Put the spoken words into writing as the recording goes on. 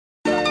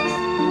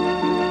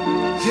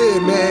Yeah,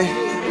 man.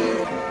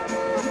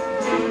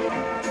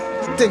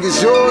 Think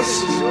it's yours?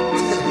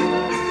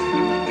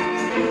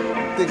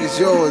 Think it's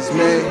yours,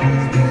 man.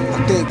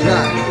 I think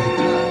not.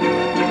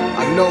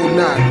 I know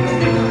not.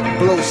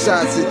 Blow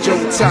shots at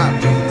your top.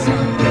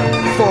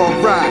 Fall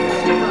rock.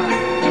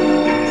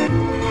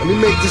 Let me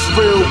make this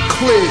real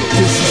clear.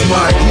 This is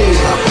my year.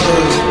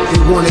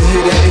 They wanna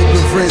hear that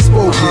ignorant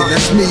spoken.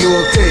 That's me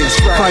all day.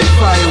 Fight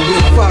fire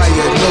with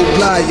fire. No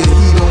liar,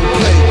 he don't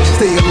play.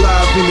 Stay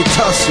alive in the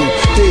tussle.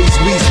 Days,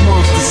 weeks,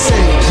 months, the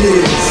same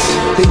years.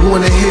 They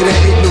wanna hear that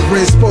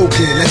ignorant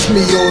spoken. That's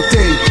me all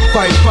day.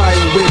 Fight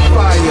fire with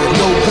fire.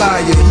 No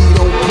liar, he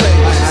don't play.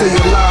 Stay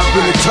alive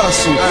in the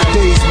tussle.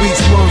 Days,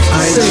 weeks, months, the same.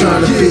 I ain't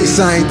trying to be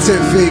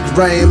scientific,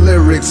 writing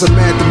lyrics. I'm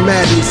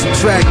mathematics,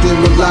 subtracting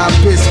with live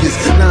biscuits.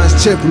 9's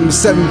chipping,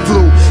 7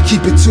 flu.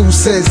 Keep it 2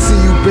 cents. See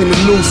you been a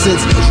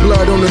nuisance.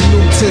 Blood on the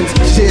new tints.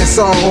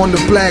 GSR on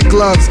the black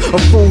gloves. A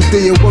full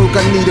day of work,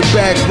 I need a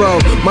back rub.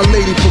 My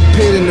lady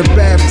prepared in the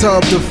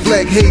bathtub.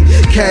 Deflect hate,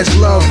 cash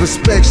love,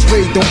 respect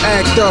straight. Don't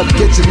act up,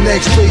 get your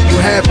neck straight. You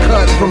have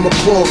cut from a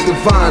cloth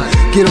divine.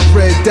 Get a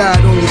red dot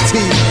on your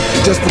teeth,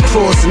 just for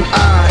crossing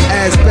eye.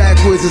 Ass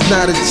backwards is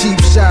not a cheap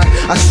shot.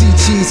 I see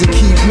cheese and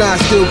keep not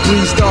still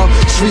greased off.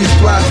 Streets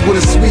blocks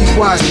with a sweet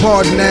watch.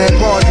 Pardon that,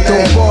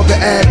 don't bother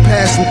add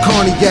past some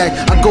cognac.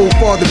 I go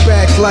farther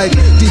back like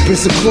deep in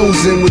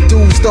seclusion. When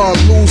dudes start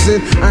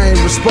losing, I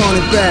ain't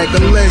responding back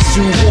unless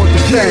you want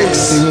the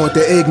facts. They want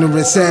the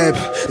ignorance ab,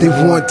 they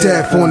want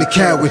death on the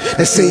coward.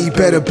 They say you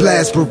better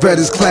blast,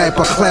 Berettas clap.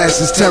 Our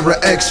class is terror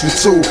extra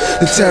too.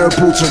 The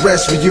terrible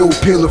terrestrial,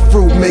 peel of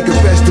fruit, make a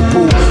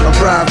vegetable.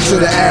 Arrive to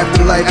the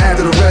afterlife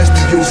after the rest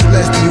of you.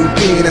 Celestial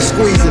being that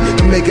squeezing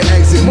to make an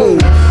exit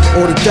move.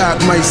 Or the doc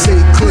might say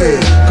clear,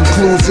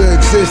 concludes your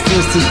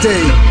existence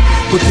today.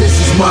 But this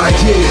is my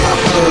year.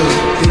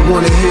 They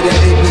wanna hear that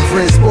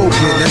ignorant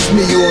spoken. That's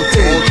me all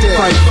day.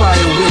 Fight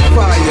fire with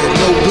fire.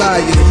 No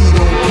liar, he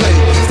don't play.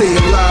 Stay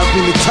alive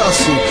in the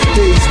tussle.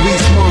 Days,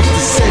 weeks, months,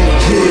 the same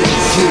years.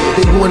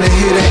 They wanna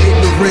hear that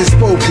ignorant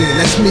spoken.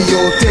 That's me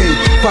all day.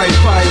 Fight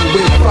fire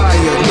with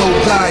fire. No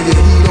liar,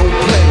 he don't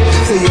play.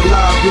 Stay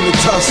alive in the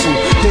tussle.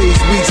 Days,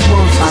 weeks,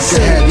 months, the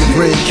same. I can have you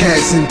bring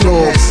cats and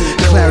dogs.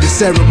 Cloudy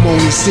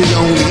ceremony, see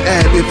only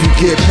ab if you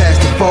get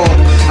past the fog.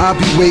 I'll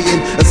be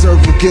waiting,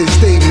 observing good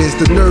statements.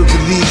 The nerve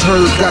release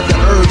heard, got the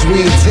urge,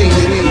 we ain't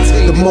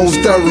tainted. The most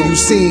thorough you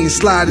seen,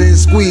 slide in,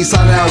 squeeze,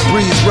 slide out,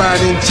 breeze,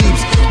 riding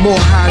jeeps. More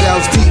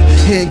hideouts deep,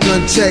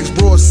 handgun checks,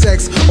 broad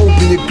sex.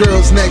 Open your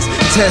girl's necks,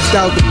 test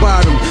out the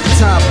bottom,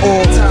 top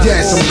all.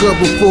 Yes, I'm good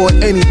before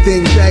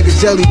anything. Bag of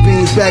jelly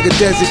beans, bag of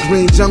desert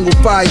green, jungle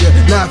fire,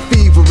 not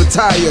fever,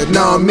 retire.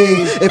 Nah, I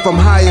mean, if I'm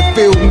higher,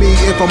 feel me.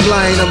 If I'm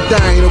lying, I'm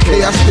dying.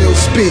 Okay, I still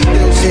speak.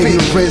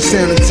 Ignorant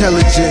sound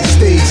intelligent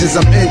stages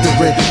I'm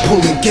entering,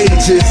 pulling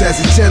gauges as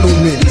a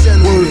gentleman.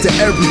 Word to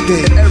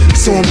everything.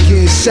 So I'm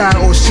getting shot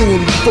or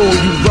shooting before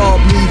you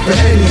rob me for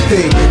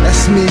anything.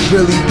 That's me,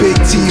 really big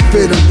T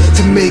fit him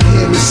to make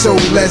him so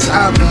less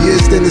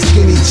obvious than the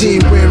skinny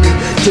jean wearing.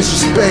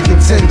 Disrespect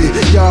intended.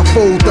 Y'all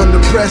fold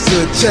under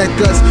pressure. Check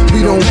us,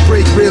 we don't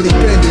break, really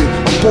bend it.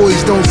 Our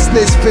boys don't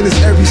snitch, finish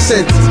every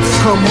sentence.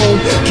 Come home,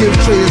 give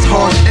traders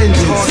harsh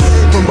endings.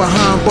 From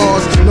behind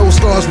bars, no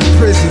scars from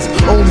prisons,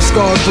 only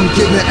scars from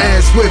giving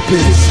ass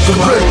whippings.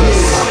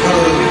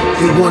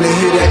 They wanna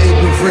hear that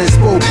ignorant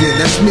spoken.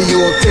 That's me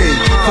all day.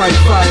 Fight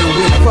fire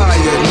with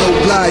fire. No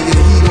liar,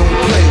 he don't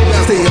play.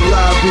 Stay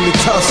alive in the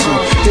tussle.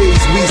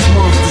 Days, weeks,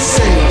 months, the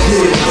same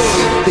years.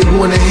 They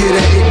wanna hear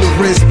that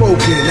ignorant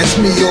spoken. That's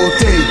me all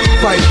day.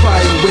 Fight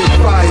fire with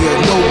fire.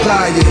 No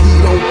liar, he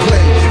don't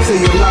play.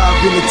 Stay alive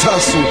in the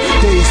tussle.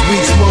 Days,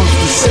 weeks, months,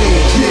 the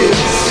same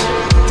years.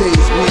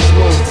 Days, weeks,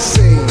 months, the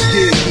same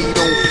year. He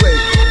don't play.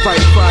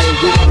 Fight fire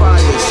with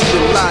fire. She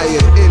a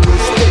liar in the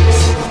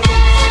space.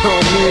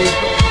 Oh man,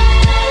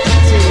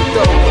 team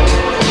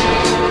dog.